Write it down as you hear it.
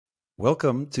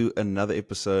Welcome to another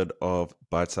episode of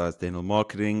Bite Size Dental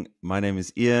Marketing. My name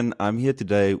is Ian. I'm here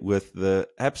today with the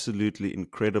absolutely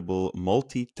incredible,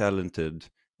 multi-talented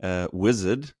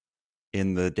wizard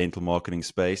in the dental marketing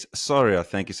space. Saurya,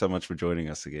 thank you so much for joining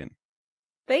us again.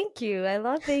 Thank you. I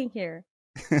love being here.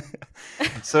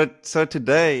 So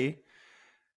today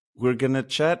we're going to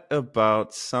chat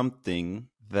about something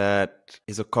that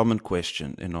is a common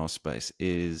question in our space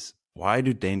is why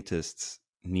do dentists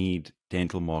need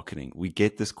dental marketing? We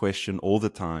get this question all the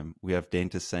time. We have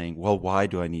dentists saying, well, why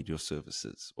do I need your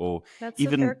services? Or That's a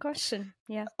fair even, question.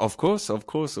 Yeah. of course.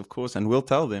 And we'll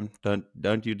tell them,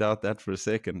 don't you doubt that for a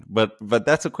second. But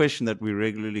that's a question that we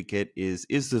regularly get is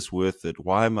this worth it?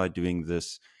 Why am I doing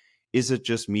this? Is it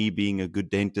just me being a good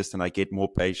dentist and I get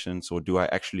more patients, or do I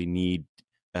actually need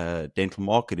dental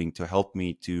marketing to help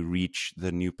me to reach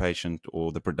the new patient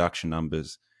or the production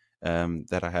numbers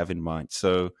that I have in mind?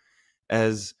 So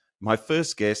as my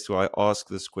first guest who I asked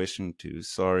this question to,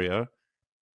 Saurya,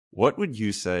 what would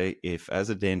you say if as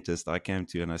a dentist I came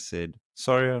to you and I said,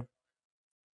 Saurya,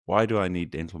 why do I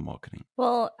need dental marketing?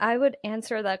 Well, I would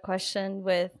answer that question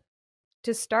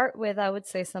to start with, I would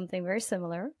say something very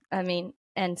similar.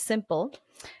 And simple.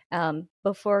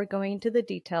 Before going into the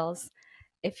details,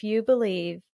 if you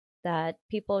believe that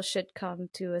people should come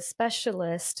to a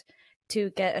specialist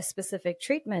to get a specific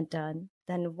treatment done,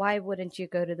 then why wouldn't you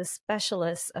go to the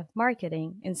specialist of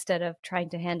marketing instead of trying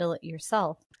to handle it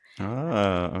yourself?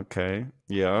 Okay.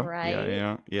 Yeah.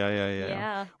 Right?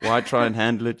 Yeah. Why try and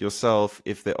handle it yourself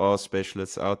if there are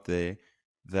specialists out there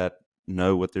that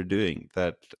know what they're doing,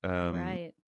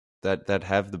 Right. that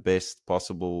have the best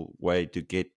possible way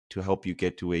to help you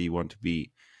get to where you want to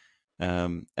be.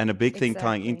 And a big thing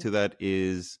tying Exactly. into that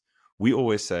is we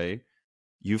always say,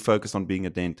 you focus on being a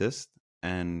dentist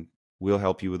and we'll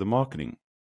help you with the marketing.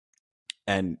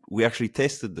 And we actually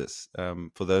tested this.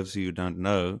 For those of you who don't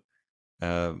know,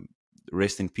 um,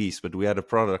 rest in peace, but we had a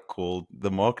product called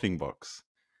the Marketing Box.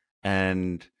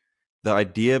 And the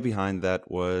idea behind that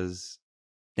was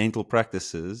dental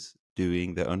practices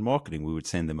doing their own marketing. We would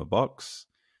send them a box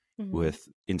Mhm. with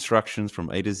instructions from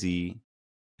A to Z.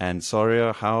 And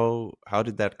Saurya, how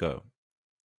did that go?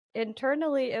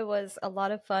 Internally, it was a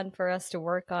lot of fun for us to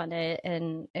work on it,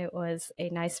 and it was a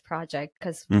nice project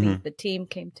because Mm-hmm. the team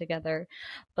came together.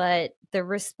 But the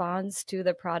response to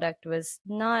the product was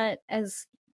not as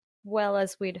well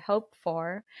as we'd hoped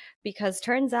for, because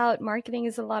turns out marketing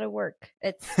is a lot of work.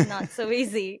 It's not so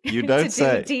easy You to don't do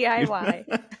say. DIY.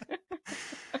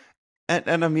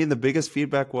 And I mean, the biggest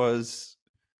feedback was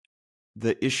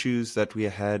the issues that we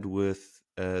had with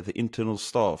the internal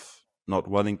staff not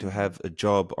wanting to Mhm. have a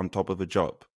job on top of a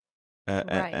job.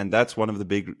 Right. And that's one of the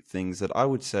big things that I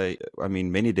would say. I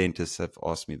mean, many dentists have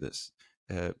asked me this.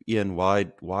 Ian,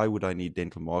 why would I need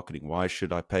dental marketing? Why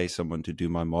should I pay someone to do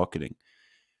my marketing?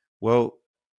 Well,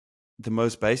 the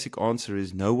most basic answer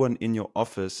is no one in your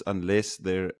office, unless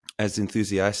they're as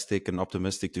enthusiastic and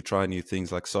optimistic to try new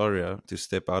things like Saurya, to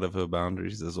step out of her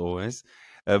boundaries as always.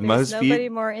 There's Most nobody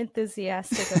people, more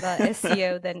enthusiastic about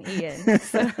SEO than Ian.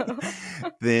 So,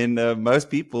 then most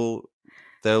people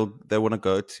they want to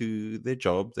go to their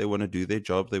job, they want to do their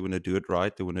job, they want to do it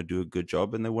right, they want to do a good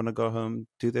job, and they want to go home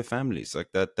to their families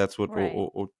like that. That's what, right.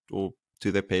 or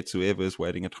to their pets, whoever is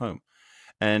waiting at home.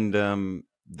 And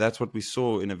that's what we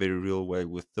saw in a very real way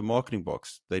with the marketing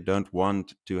box. They don't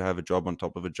want to have a job on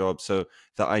top of a job. So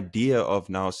the idea of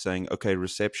now saying, okay,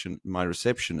 my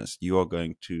receptionist, you are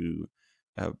going to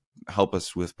uh, help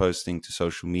us with posting to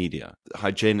social media, the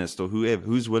hygienist or whoever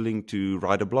who's willing to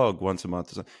write a blog once a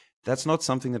month. That's not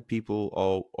something that people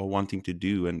are wanting to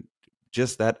do. And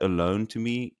just that alone to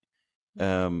me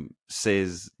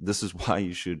says this is why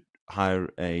you should hire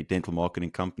a dental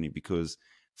marketing company, because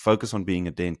focus on being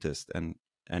a dentist and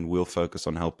we'll focus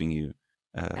on helping you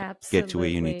get to where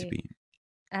you need to Absolutely. be.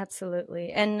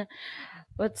 Absolutely. And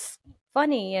what's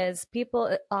funny is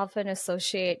people often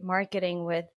associate marketing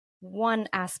with one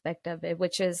aspect of it,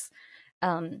 which is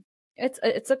um,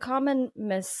 it's a common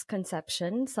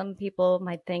misconception. Some people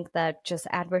might think that just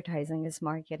advertising is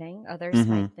marketing. Others Hmm.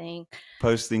 might think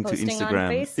Posting to posting on Instagram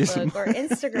Facebook isn't. or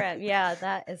Instagram, yeah,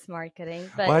 that is marketing.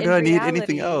 But Why do in I need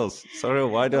anything reality, else? Sorry,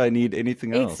 why do I need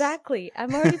anything else? exactly.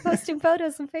 I'm already posting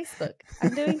photos on Facebook.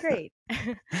 I'm doing great.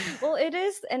 Well, it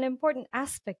is an important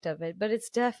aspect of it, but it's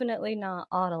definitely not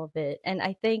all of it. And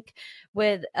I think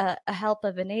with a help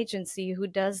of an agency who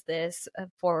does this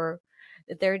for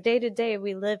their day to day,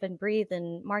 we live and breathe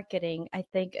in marketing. I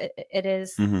think it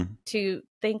is Hmm. to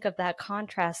think of that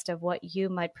contrast of what you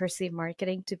might perceive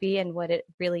marketing to be and what it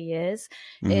really is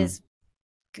Hmm.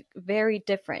 very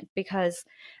different because,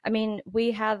 I mean,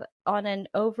 we have on an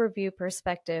overview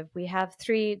perspective, we have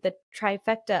the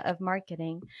trifecta of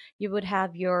marketing. You would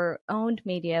have your owned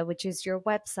media, which is your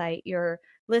website, your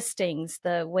listings,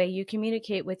 the way you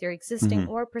communicate with your existing Mm-hmm.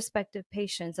 or prospective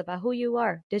patients about who you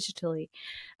are digitally.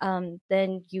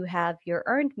 Then you have your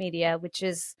earned media, which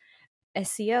is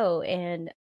SEO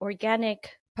and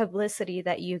organic publicity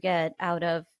that you get out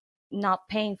of not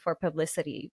paying for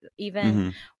publicity, even Mm-hmm.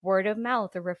 word of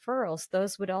mouth or referrals.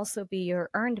 Those would also be your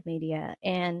earned media.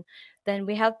 And then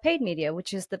we have paid media,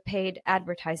 which is the paid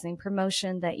advertising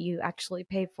promotion that you actually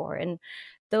pay for. And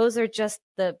those are just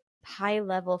the high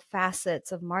level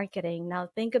facets of marketing. Now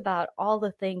think about all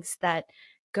the things that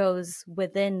goes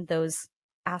within those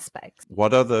aspects.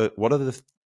 What are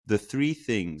the three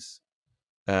things,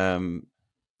 um,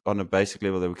 on a basic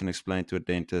level, that we can explain to a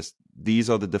dentist? These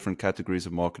are the different categories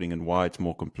of marketing and why it's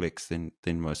more complex than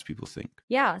most people think.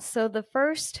 Yeah. So the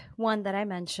first one that I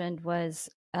mentioned was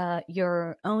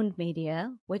your own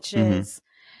media, which Mm-hmm. is,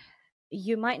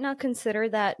 you might not consider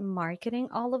that marketing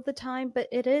all of the time, but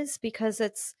it is because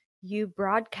it's you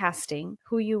broadcasting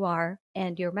who you are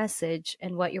and your message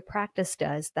and what your practice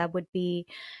does. That would be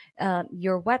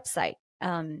your website,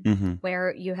 Mm-hmm.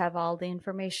 where you have all the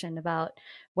information about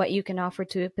what you can offer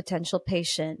to a potential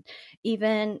patient.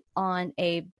 Even on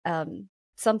a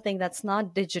something that's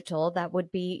not digital, that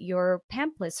would be your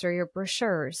pamphlets or your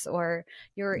brochures or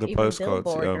your The even postcards,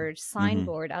 billboard yeah. or Mm-hmm.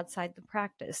 signboard outside the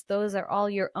practice. Those are all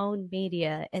your own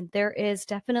media. And there is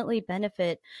definitely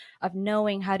benefit of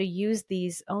knowing how to use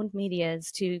these owned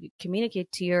medias to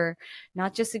communicate to your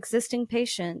not just existing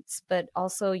patients, but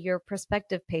also your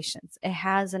prospective patients. It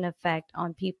has an effect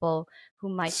on people who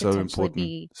might So potentially important.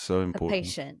 be So a important.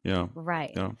 patient. Yeah.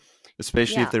 Right. Yeah.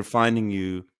 Especially if Yeah. they're finding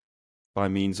you by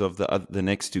means of the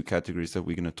next two categories that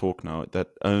we're going to talk now. The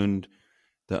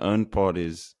owned part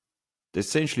is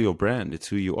essentially your brand. It's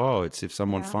who you are. It's if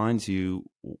someone Yeah. finds you,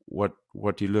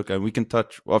 what you look. And we can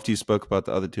touch, after you spoke about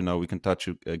the other two, now we can touch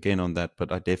again on that.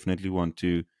 But I definitely want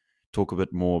to talk a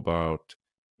bit more about,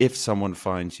 if someone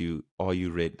finds you, are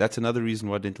you ready? That's another reason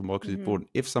why dental marketing is Mm-hmm. important.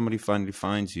 If somebody finally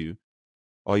finds you,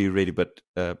 are you ready? But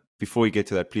before you get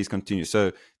to that, please continue.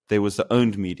 So there was the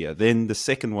owned media. Then the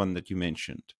second one that you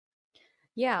mentioned.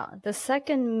 Yeah, the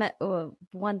second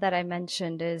one that I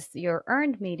mentioned is your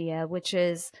earned media, which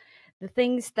is the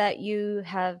things that you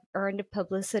have earned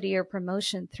publicity or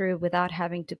promotion through without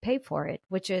having to pay for it,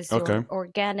 which is Okay. your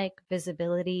organic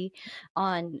visibility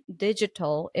on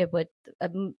digital. It would,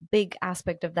 big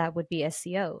aspect of that would be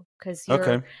SEO, because you're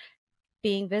Okay.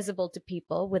 being visible to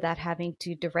people without having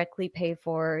to directly pay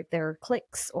for their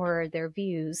clicks or their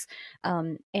views.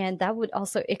 And that would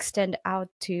also extend out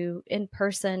to in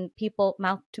person people,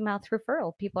 mouth to mouth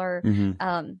referral. People are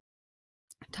Mm-hmm.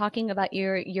 talking about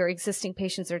your existing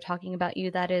patients are talking about you.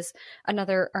 That is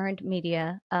another earned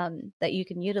media that you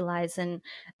can utilize. And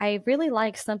I really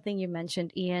like something you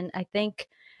mentioned, Ian. I think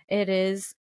it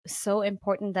is so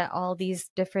important that all these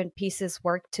different pieces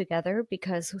work together,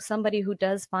 because somebody who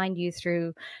does find you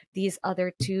through these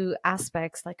other two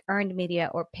aspects, like earned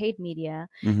media or paid media,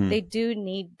 Mm-hmm. they do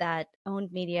need that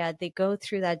owned media. They go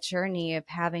through that journey of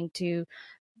having to,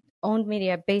 owned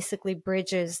media basically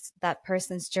bridges that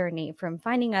person's journey from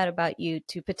finding out about you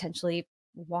to potentially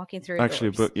walking through Actually,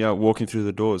 doors. but yeah, walking through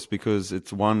the doors, because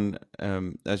it's one,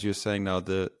 as you're saying now,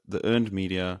 the earned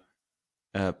media,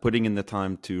 putting in the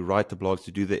time to write the blogs,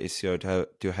 to do the SEO,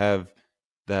 to have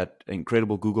that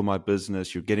incredible Google My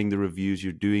Business. You're getting the reviews,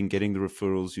 getting the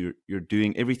referrals, you're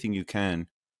doing everything you can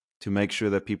to make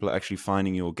sure that people are actually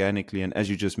finding you organically. And as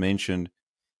you just mentioned,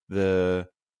 the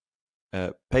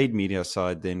paid media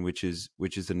side, then, which is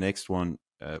the next one,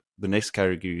 the next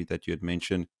category that you had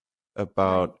mentioned Right.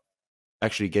 about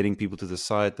actually getting people to the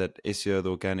site, that SEO, the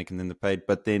organic, and then the paid.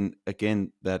 But then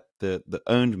again, that the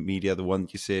owned media, the one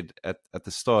that you said at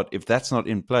the start, if that's not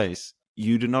in place,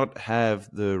 you do not have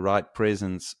the right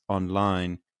presence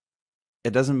online.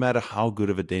 It doesn't matter how good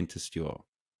of a dentist you are.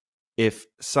 If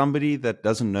somebody that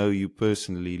doesn't know you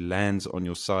personally lands on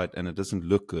your site and it doesn't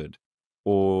look good,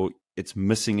 or it's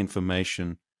missing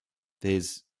information,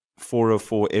 there's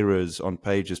 404 errors on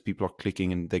pages, people are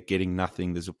clicking and they're getting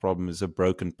nothing, there's a problem, there's a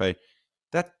broken page,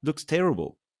 that looks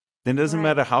terrible. Then it doesn't Right.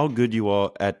 matter how good you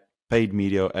are at paid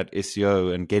media, at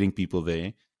SEO, and getting people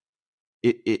there.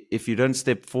 If you don't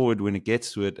step forward when it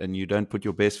gets to it, and you don't put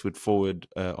your best foot forward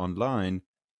online,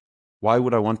 why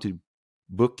would I want to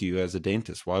book you as a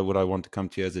dentist? Why would I want to come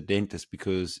to you as a dentist?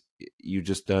 Because you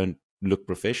just don't look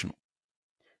professional.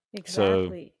 So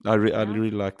Exactly. I Yeah.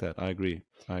 really like that. I agree.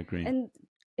 I agree. And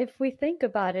if we think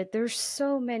about it, there's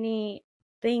so many.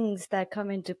 things that come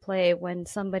into play when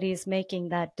somebody is making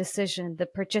that decision, the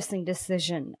purchasing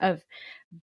decision of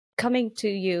coming to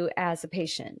you as a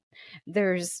patient.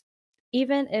 There's,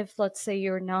 even if, let's say,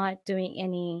 you're not doing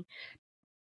any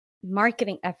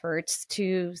marketing efforts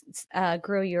to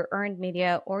grow your earned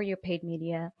media or your paid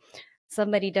media,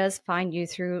 somebody does find you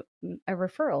through a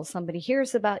referral. Somebody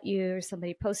hears about you, or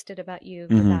somebody posted about you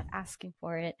without asking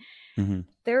for it.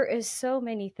 There is so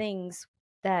many things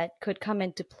that could come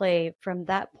into play from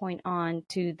that point on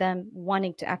to them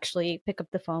wanting to actually pick up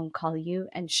the phone, call you,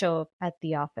 and show up at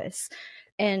the office.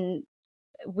 And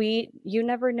you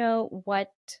never know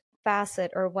what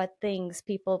facet or what things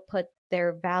people put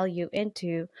their value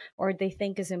into or they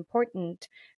think is important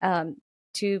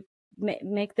to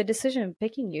make the decision of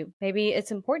picking you. Maybe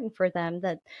it's important for them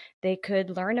that they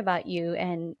could learn about you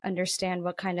and understand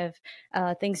what kind of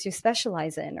things you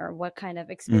specialize in or what kind of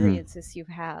experiences you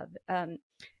have.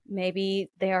 Maybe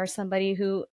they are somebody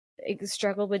who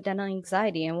struggle with dental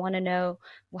anxiety and want to know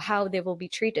how they will be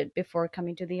treated before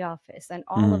coming to the office. And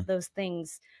all of those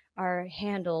things are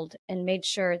handled and made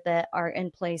sure that are in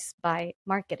place by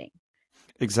marketing.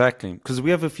 Exactly. Because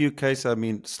we have a few cases. I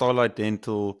mean, Starlight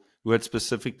Dental, who had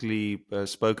specifically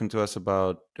spoken to us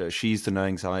about she's the no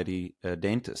anxiety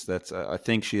dentist. That's I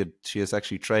think she has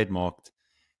actually trademarked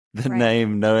the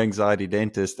name No Anxiety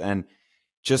Dentist. And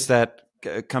just that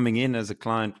coming in as a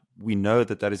client, we know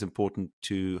that is important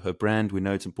to her brand. We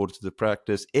know it's important to the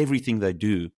practice. Everything they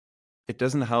do, it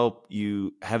doesn't help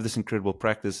you have this incredible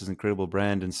practice, this incredible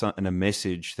brand, and a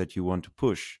message that you want to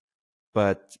push,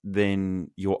 but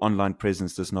then your online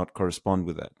presence does not correspond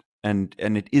with that. And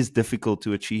it is difficult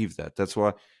to achieve that. That's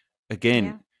why,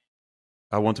 again,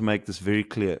 I want to make this very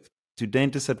clear. To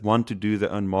dentists that want to do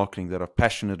their own marketing, that are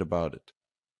passionate about it,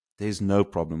 there's no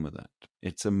problem with that.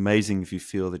 It's amazing if you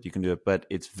feel that you can do it, but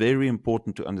it's very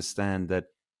important to understand that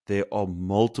there are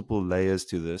multiple layers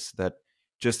to this, that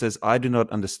just as I do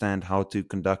not understand how to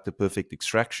conduct a perfect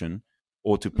extraction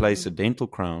or to place a dental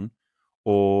crown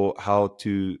or how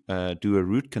to do a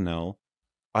root canal,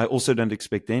 I also don't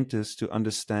expect dentists to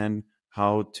understand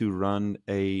how to run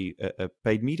a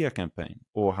paid media campaign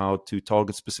or how to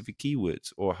target specific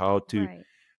keywords or how to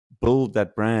build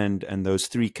that brand and those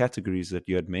three categories that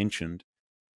you had mentioned,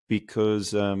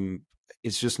 because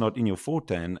it's just not in your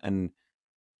forte. And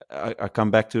I come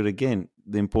back to it again.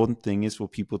 The important thing is for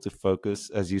people to focus,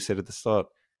 as you said at the start,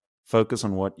 focus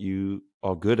on what you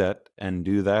are good at and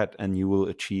do that, and you will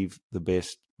achieve the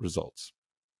best results.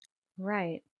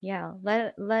 Right. Yeah.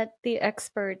 Let the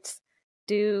experts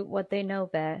do what they know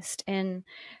best. And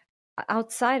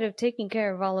outside of taking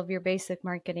care of all of your basic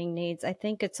marketing needs, I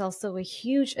think it's also a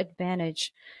huge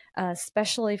advantage,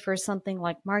 especially for something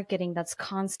like marketing that's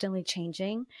constantly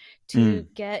changing, to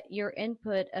get your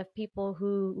input of people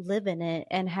who live in it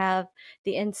and have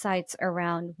the insights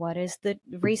around what is the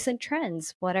recent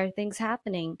trends, what are things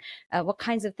happening, what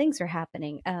kinds of things are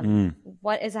happening,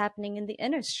 what is happening in the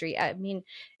industry. I mean,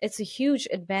 it's a huge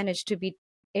advantage to be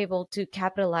able to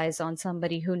capitalize on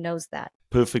somebody who knows that.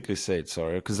 Perfectly said,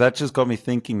 sorry, because that just got me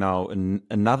thinking now.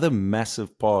 Another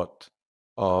massive part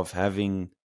of having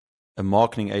a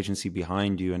marketing agency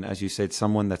behind you, and as you said,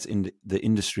 someone that's in the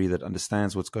industry that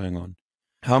understands what's going on.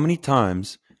 How many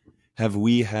times have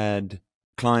we had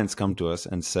clients come to us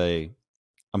and say,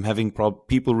 I'm having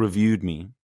people reviewed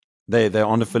me. They're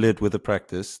on affiliate with the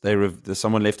practice.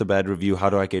 Someone left a bad review. How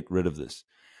do I get rid of this?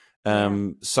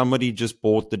 Somebody just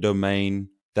bought the domain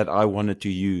that I wanted to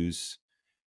use.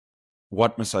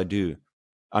 What must I do?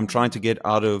 I'm trying to get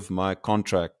out of my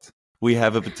contract. We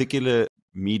have a particular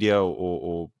media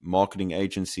or marketing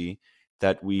agency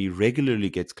that we regularly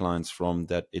get clients from,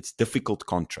 that it's difficult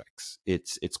contracts.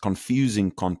 It's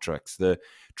confusing contracts. The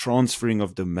transferring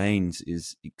of domains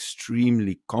is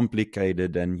extremely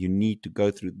complicated, and you need to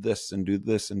go through this and do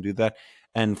that.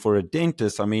 And for a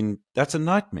dentist, I mean, that's a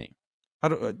nightmare.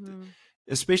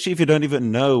 Especially if you don't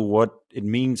even know what it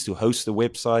means to host a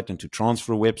website and to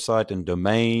transfer a website and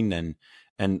domain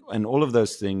and all of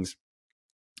those things,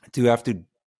 to have to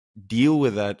deal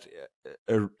with that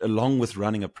along with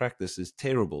running a practice is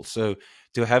terrible. So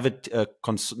to have it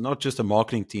not just a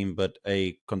marketing team, but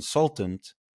a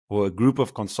consultant or a group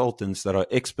of consultants that are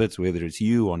experts, whether it's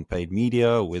you on paid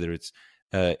media, or whether it's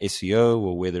SEO,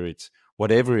 or whether it's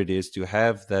whatever it is, to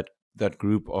have that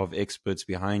group of experts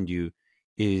behind you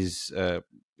is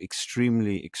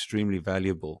extremely, extremely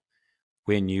valuable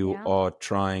when you are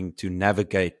trying to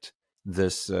navigate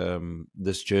this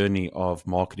journey of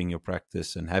marketing your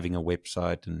practice and having a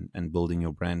website and building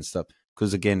your brand stuff.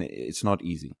 Because again, it's not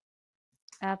easy.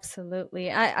 Absolutely.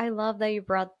 I love that you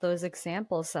brought those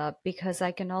examples up because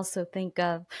I can also think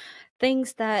of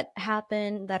things that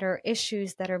happen that are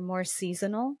issues that are more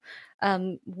seasonal.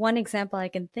 One example I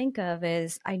can think of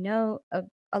is I know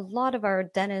a lot of our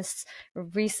dentists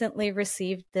recently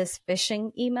received this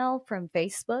phishing email from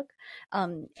Facebook,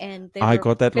 and they I were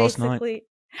got that last night. basically,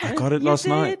 I got it you last did?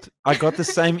 night. I got the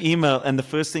same email. And the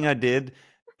first thing I did,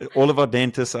 all of our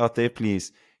dentists out there,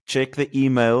 please check the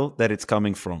email that it's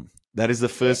coming from. That is the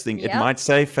first thing. It Yep. might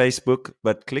say Facebook,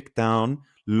 but click down.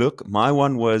 Look, my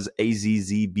one was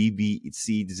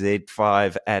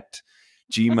AZZBBCZ5 at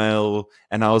Gmail.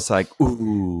 And I was like,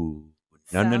 ooh,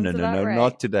 no, no, no, Sounds no, about no, right.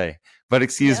 not today. But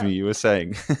excuse me, Yep. you were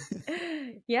saying.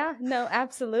 Yeah, no,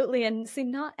 absolutely. And see,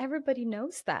 not everybody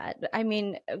knows that. I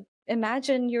mean,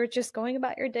 imagine you're just going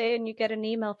about your day and you get an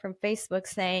email from Facebook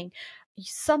saying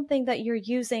something that you're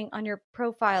using on your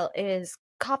profile is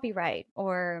copyright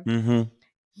or Mm-hmm. And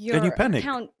you your panic.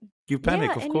 account. You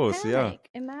panic, Yeah, of and you course. Yeah. panic.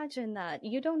 Imagine that.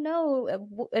 You don't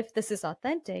know if this is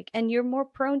authentic, and you're more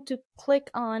prone to click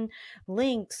on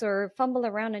links or fumble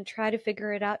around and try to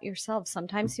figure it out yourself.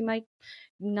 Sometimes you might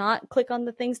not click on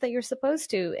the things that you're supposed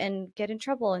to and get in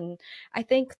trouble. And I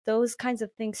think those kinds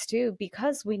of things too,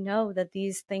 because we know that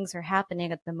these things are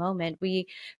happening at the moment, we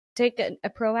take a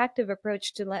proactive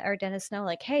approach to let our dentist know,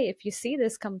 like, hey, if you see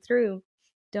this come through,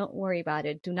 don't worry about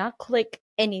it. Do not click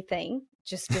anything,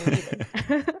 just delete it.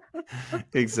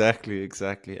 Exactly,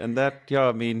 exactly. And that, yeah,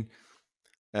 I mean,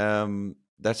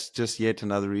 that's just yet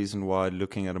another reason why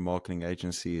looking at a marketing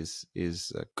agency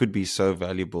is could be so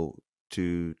valuable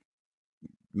to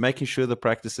making sure the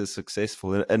practice is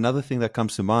successful. Another thing that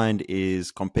comes to mind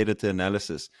is competitor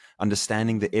analysis,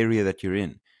 understanding the area that you're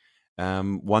in.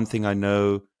 One thing I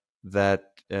know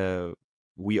that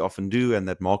we often do, and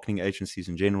that marketing agencies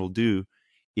in general do,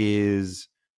 is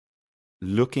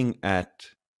looking at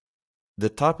the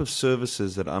type of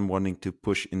services that I'm wanting to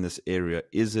push in this area.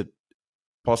 Is it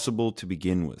possible to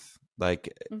begin with? Like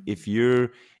Mhm. if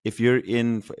you're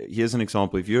in, here's an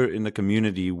example, if you're in a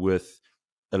community with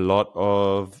a lot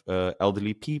of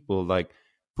elderly people, like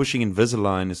pushing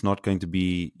Invisalign is not going to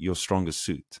be your strongest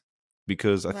suit,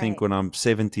 because I think Right. when I'm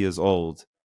 70 years old,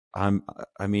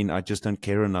 I mean, I just don't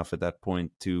care enough at that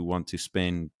point to want to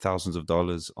spend thousands of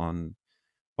dollars on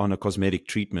a cosmetic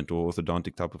treatment or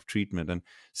orthodontic type of treatment. And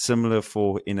similar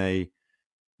for in a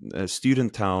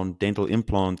student town, dental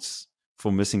implants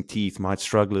for missing teeth might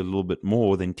struggle a little bit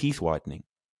more than teeth whitening.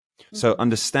 So Hmm.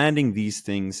 understanding these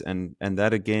things, and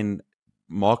that again,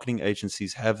 marketing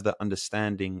agencies have the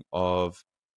understanding of,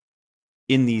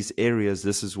 in these areas,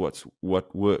 this is what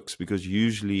works, because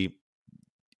usually,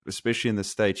 especially in the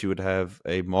States, you would have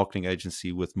a marketing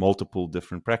agency with multiple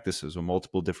different practices or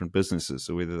multiple different businesses.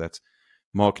 So whether that's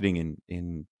marketing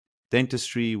in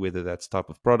dentistry, whether that's type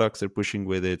of products they're pushing,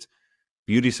 whether it's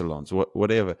beauty salons,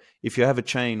 whatever. If you have a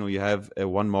chain or you have a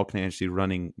one marketing agency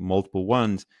running multiple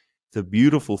ones, the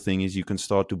beautiful thing is you can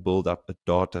start to build up a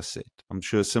data set. I'm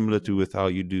sure similar to Yeah. with how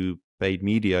you do paid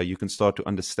media, you can start to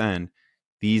understand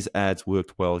these ads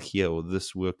worked well here or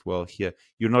this worked well here.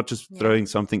 You're not just Yeah. throwing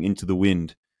something into the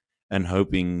wind and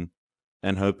hoping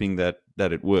that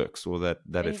it works or that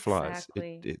it flies.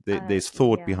 Exactly. There's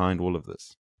thought Yeah. behind all of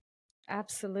this.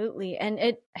 Absolutely. And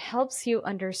it helps you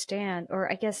understand,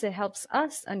 or I guess it helps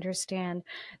us understand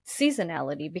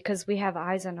seasonality because we have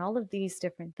eyes on all of these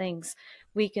different things.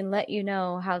 We can let you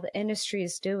know how the industry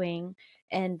is doing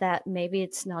and that maybe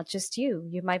it's not just you.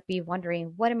 You might be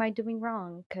wondering, what am I doing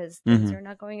wrong? Because things Mm-hmm. are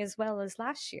not going as well as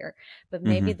last year. But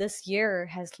maybe Mm-hmm. this year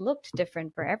has looked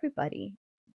different for everybody.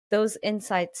 Those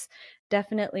insights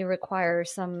definitely require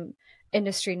some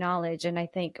industry knowledge. And I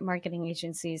think marketing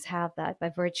agencies have that by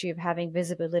virtue of having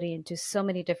visibility into so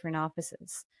many different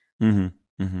offices.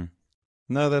 Mm-hmm. Mm-hmm.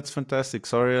 No, that's fantastic.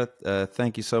 Saurya,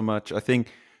 thank you so much. I think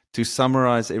to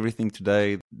summarize everything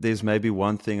today, there's maybe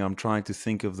one thing I'm trying to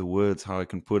think of the words, how I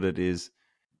can put it is,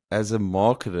 as a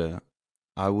marketer,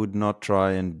 I would not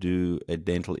try and do a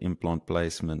dental implant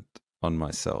placement on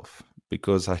myself,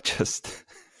 because I just,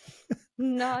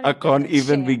 Not I even can't a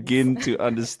even chance. begin to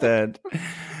understand,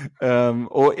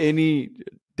 or any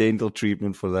dental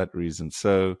treatment for that reason.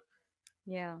 So,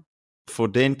 Yeah. for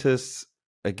dentists,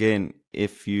 again,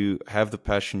 if you have the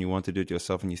passion, you want to do it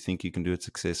yourself, and you think you can do it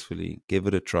successfully, give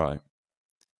it a try.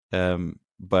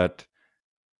 But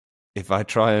if I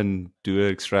try and do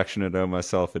an extraction at home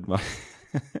myself, it might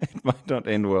it might not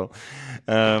end well.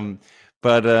 Um,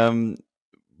 but um,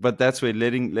 but that's where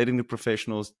letting the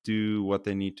professionals do what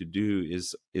they need to do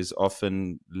is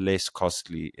often less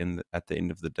costly at the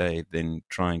end of the day than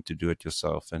trying to do it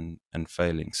yourself and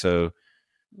failing. So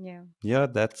Yeah. yeah,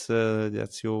 that's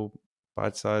your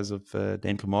bite size of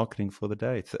dental marketing for the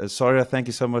day. Saurya, thank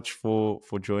you so much for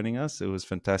joining us. It was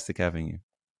fantastic having you.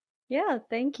 Yeah,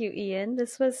 thank you, Ian.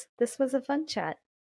 This was a fun chat.